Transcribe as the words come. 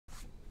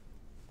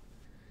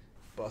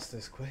bust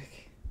this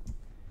quick.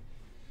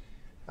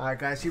 All right,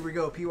 guys, here we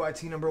go.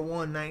 PYT number 1,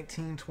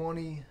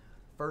 1920.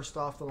 First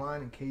off the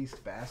line,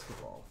 encased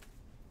basketball.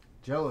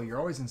 Jello, you're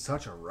always in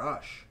such a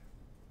rush.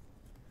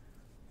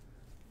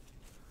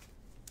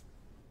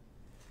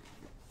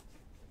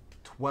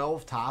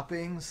 $12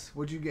 toppings?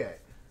 What'd you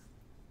get?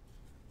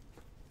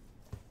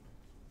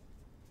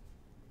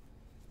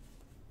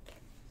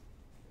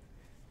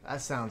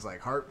 That sounds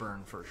like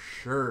heartburn for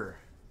sure.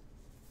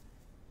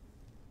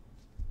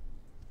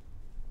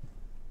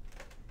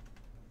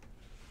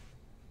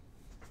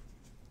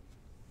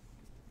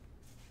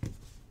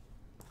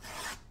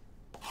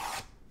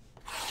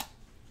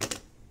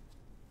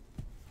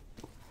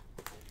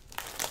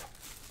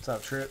 What's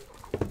up, Trip?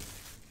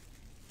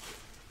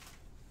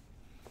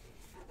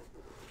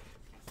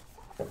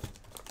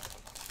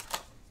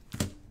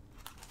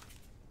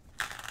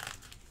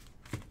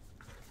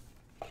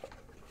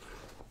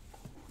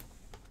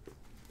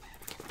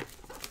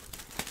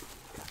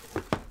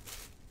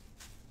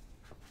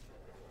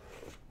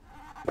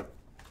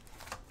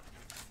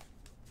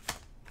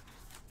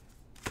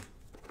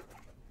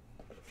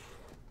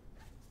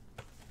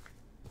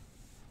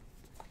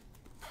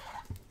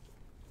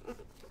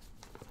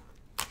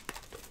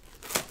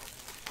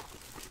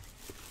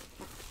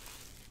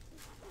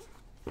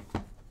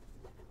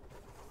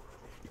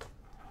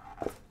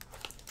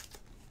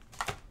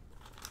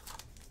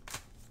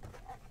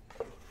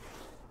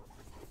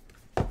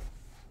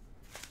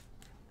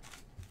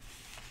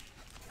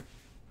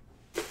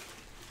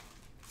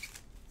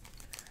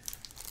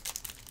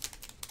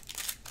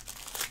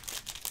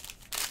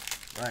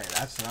 Right,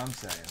 that's what I'm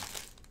saying.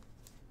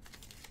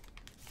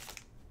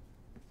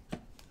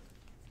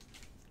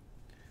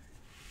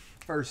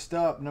 First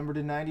up, number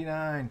to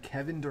 99,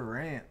 Kevin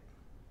Durant.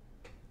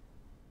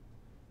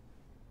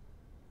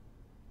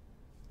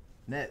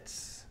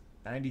 Nets,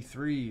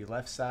 93,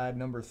 left side,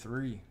 number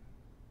 3.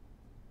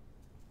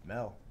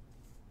 Mel.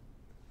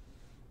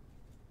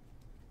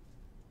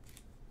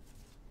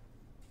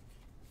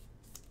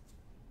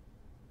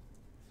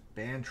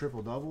 Ban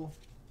triple-double.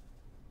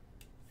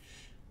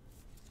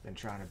 Been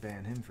trying to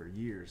ban him for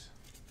years.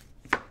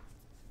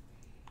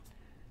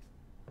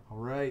 All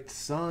right,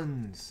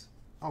 Suns.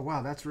 Oh,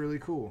 wow, that's really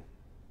cool.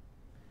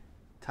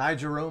 Ty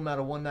Jerome out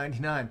of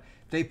 199.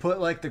 They put,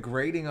 like, the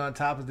grading on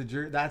top of the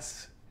jersey.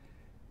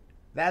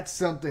 That's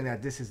something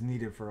that this is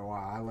needed for a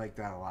while. I like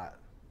that a lot.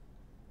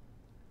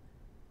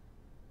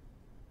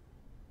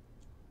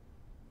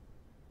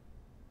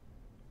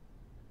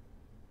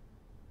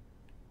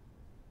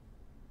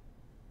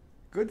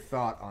 Good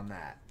thought on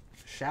that.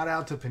 Shout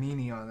out to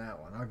Panini on that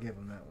one. I'll give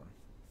him that one.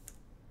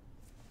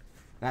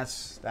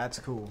 That's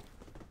cool.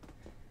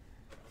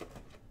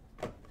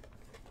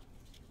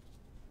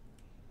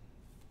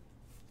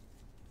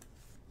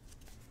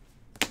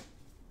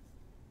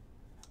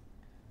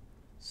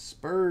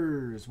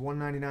 Spurs,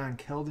 199,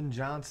 Keldon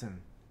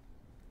Johnson.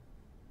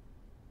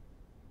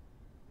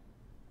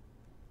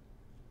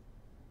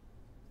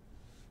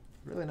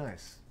 Really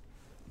nice.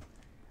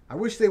 I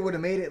wish they would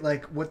have made it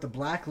like what the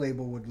black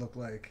label would look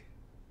like.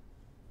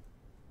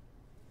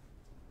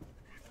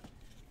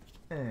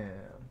 Damn.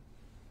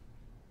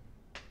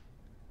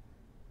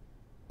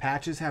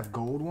 Patches have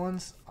gold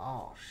ones?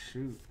 Oh,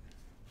 shoot.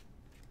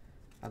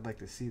 I'd like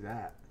to see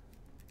that.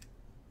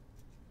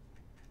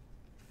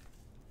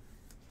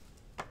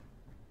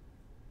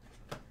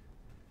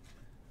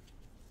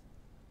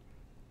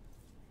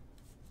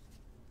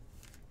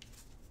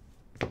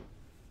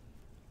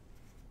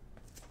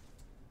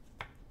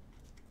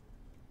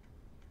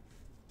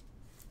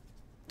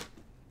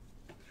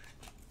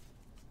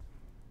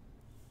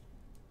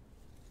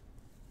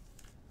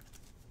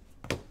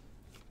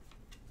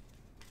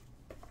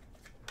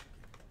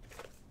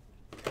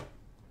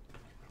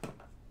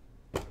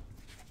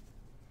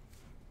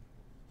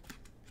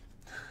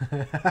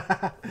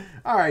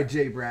 All right,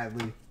 Jay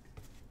Bradley.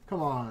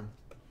 Come on.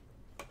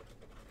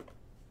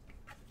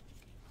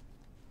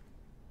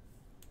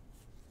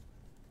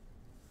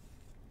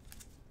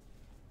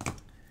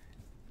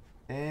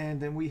 And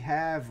then we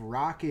have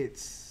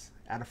Rockets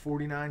out of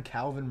 49,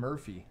 Calvin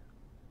Murphy.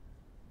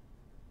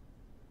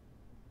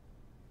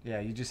 Yeah,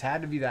 you just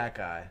had to be that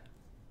guy.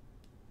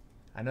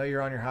 I know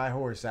you're on your high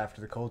horse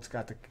after the Colts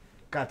got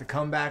the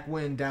comeback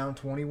win down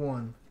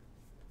 21.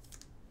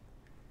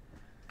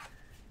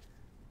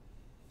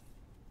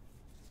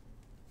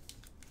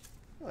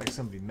 I feel like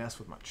somebody messed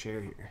with my chair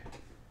here.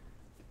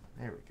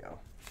 There we go.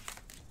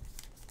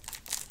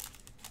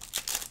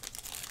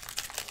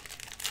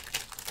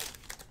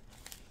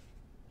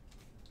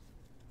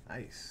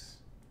 Nice.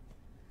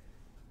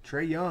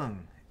 Trae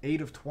Young,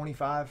 8 of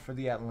 25 for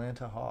the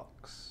Atlanta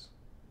Hawks.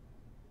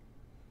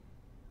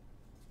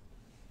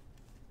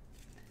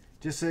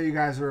 Just so you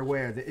guys are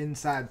aware, the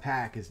inside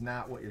pack is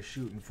not what you're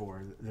shooting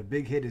for. The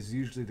big hit is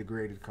usually the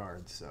graded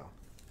cards, so.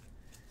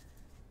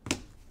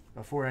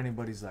 Before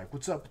anybody's like,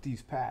 what's up with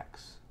these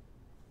packs?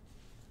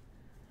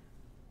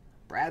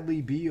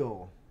 Bradley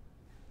Beal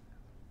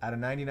out of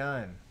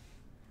 99.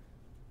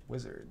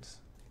 Wizards.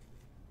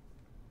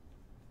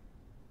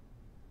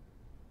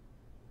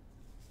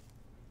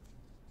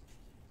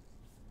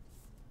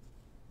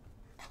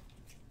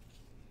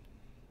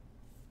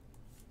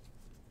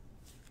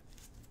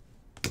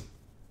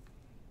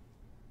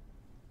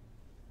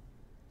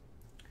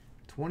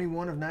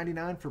 21 of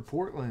 99 for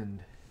Portland.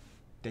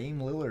 Dame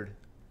Lillard.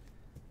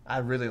 I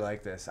really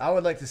like this. I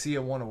would like to see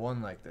a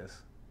 1-of-1 like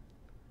this.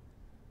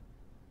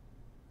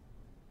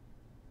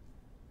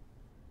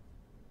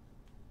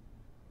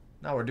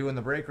 No, we're doing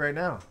the break right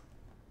now.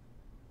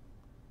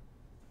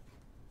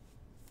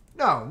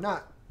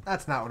 No,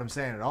 that's not what I'm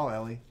saying at all,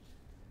 Ellie.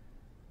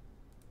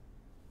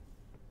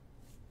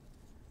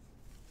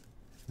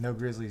 No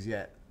Grizzlies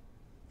yet.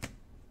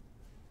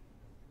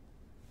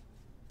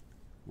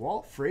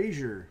 Walt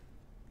Frazier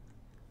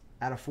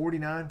out of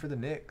 49 for the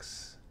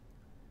Knicks.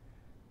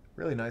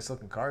 Really nice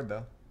looking card,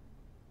 though.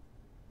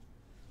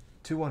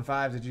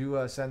 215, did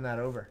you send that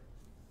over?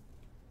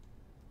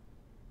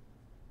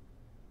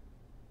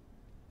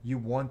 You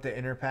want the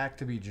inner pack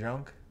to be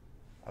junk?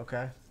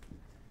 Okay.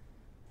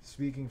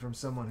 Speaking from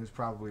someone who's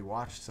probably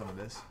watched some of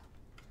this.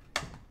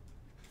 Can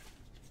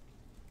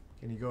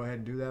you go ahead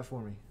and do that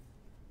for me?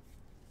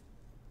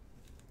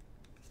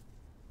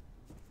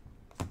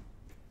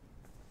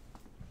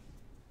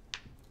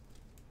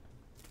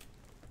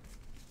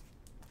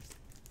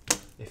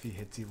 If he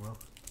hits, he will.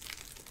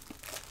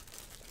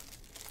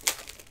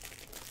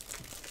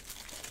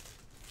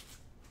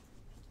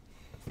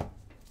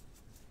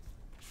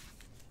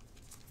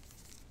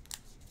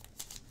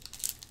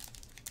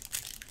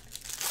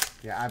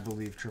 Yeah, I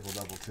believe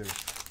triple-double, too.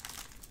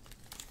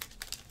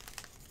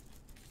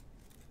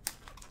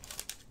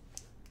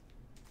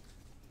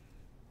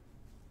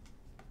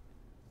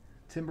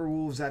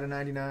 Timberwolves out of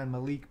 99,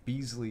 Malik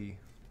Beasley.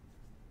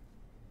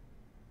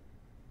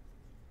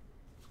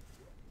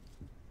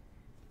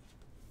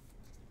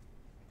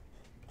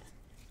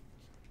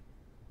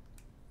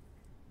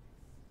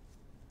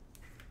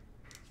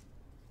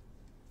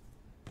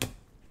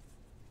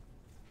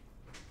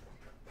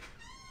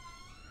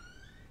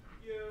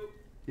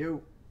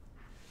 Yo.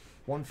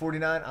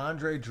 149,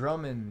 Andre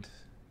Drummond,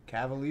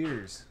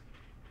 Cavaliers.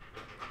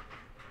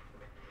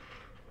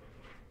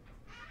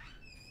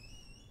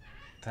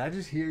 Did I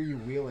just hear you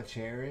wheel a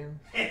chair in?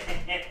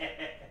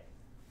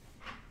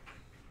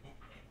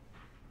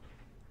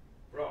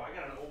 Bro, I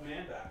got an old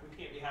man back. We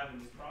can't be having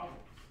these problems.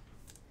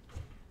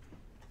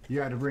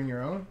 You had to bring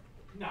your own?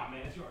 Nah,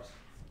 man, it's yours.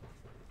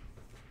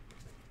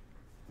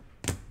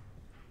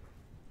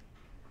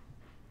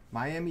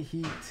 Miami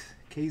Heat,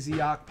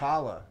 KZ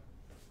Okpala.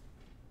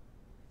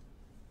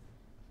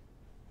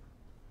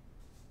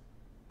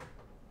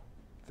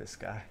 This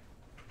guy.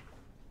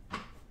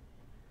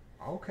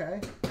 Okay.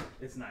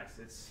 It's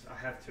nice. I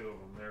have two of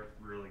them. They're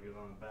really good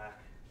on the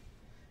back,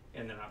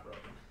 and they're not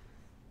broken.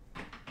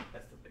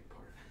 That's the big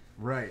part.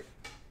 Right.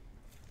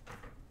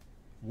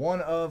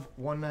 1 of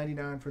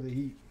 199 for the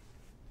Heat.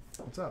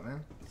 What's up,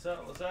 man? What's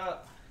up? What's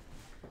up?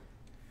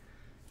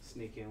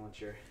 Sneak in once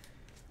you're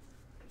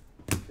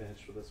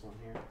finished with this one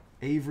here.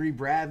 Avery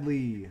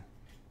Bradley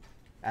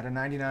out of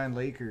 99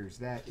 Lakers.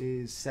 That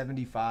is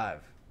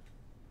 75.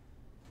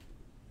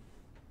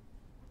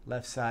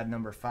 Left side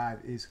number 5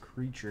 is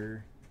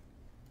Creature.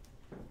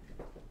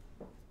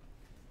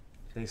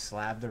 They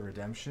slab the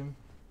redemption?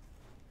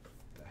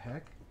 The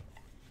heck?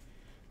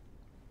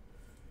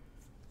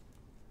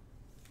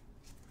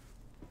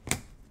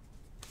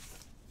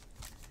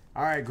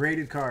 Alright,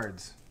 graded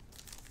cards.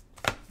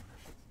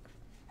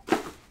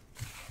 Oh,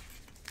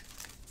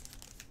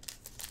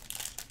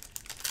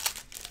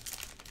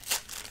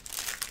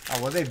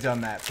 well, they've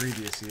done that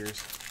previous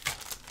years.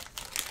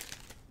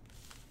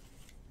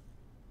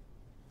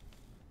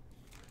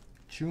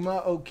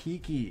 Chuma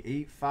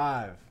Okeke,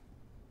 8-5.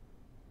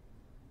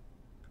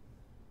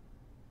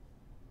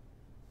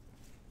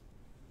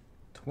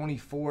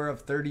 $24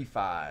 of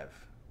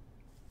 35.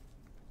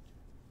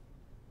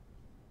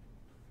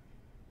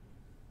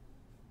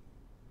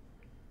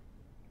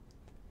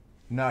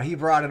 No, he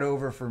brought it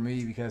over for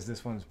me because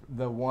this one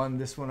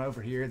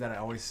over here that I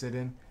always sit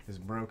in is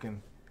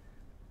broken.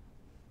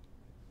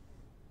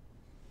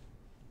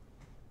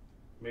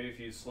 Maybe if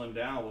you slim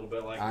down a little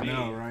bit like I me,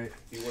 know, right?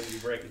 You wouldn't be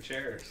breaking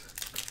chairs.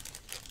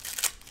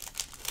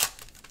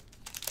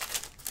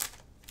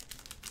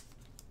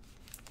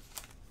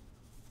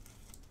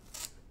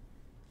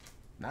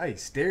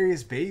 Nice.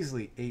 Darius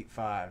Baisley,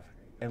 8-5.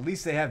 At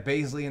least they have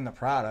Baisley in the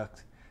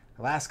product.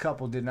 The last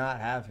couple did not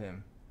have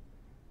him.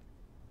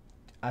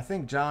 I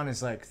think John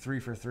is like 3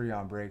 for 3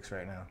 on breaks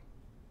right now.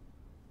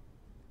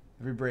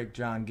 Every break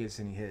John gets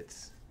and he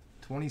hits.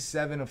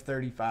 27 of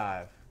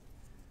 35.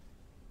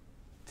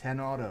 10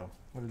 auto.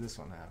 What did this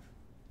one have?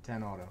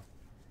 10 auto.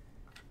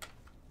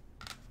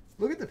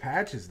 Look at the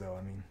patches, though.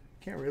 I mean,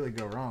 can't really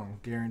go wrong.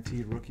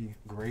 Guaranteed rookie,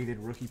 graded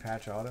rookie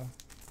patch auto.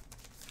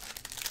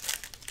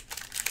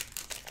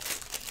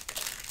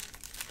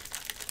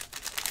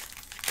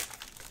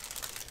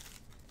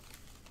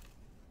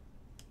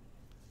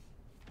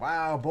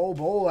 Wow,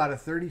 Bowl out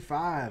of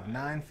 35.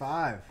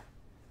 9-5.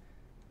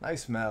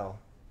 Nice Mel.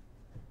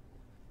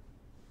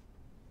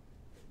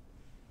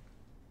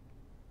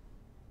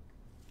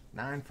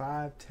 Nine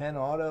 5, 10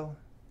 auto.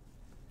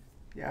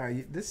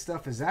 Yeah, this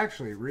stuff is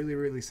actually really,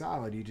 really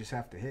solid. You just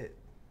have to hit.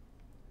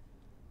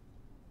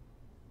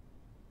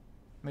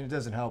 I mean, it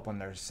doesn't help when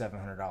there's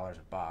 $700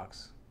 a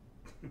box.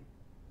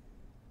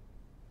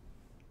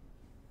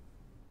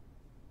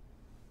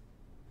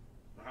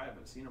 I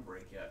haven't seen a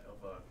break yet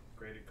of a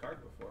graded card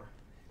before.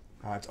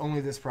 It's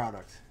only this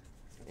product.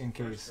 That's a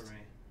Encased. first for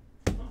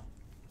me. Huh.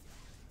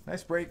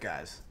 Nice break,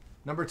 guys.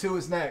 Number 2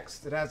 is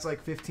next. It has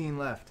like 15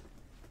 left.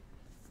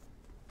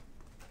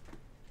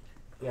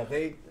 Yeah,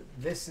 they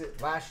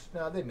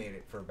made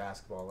it for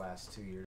basketball last 2 years.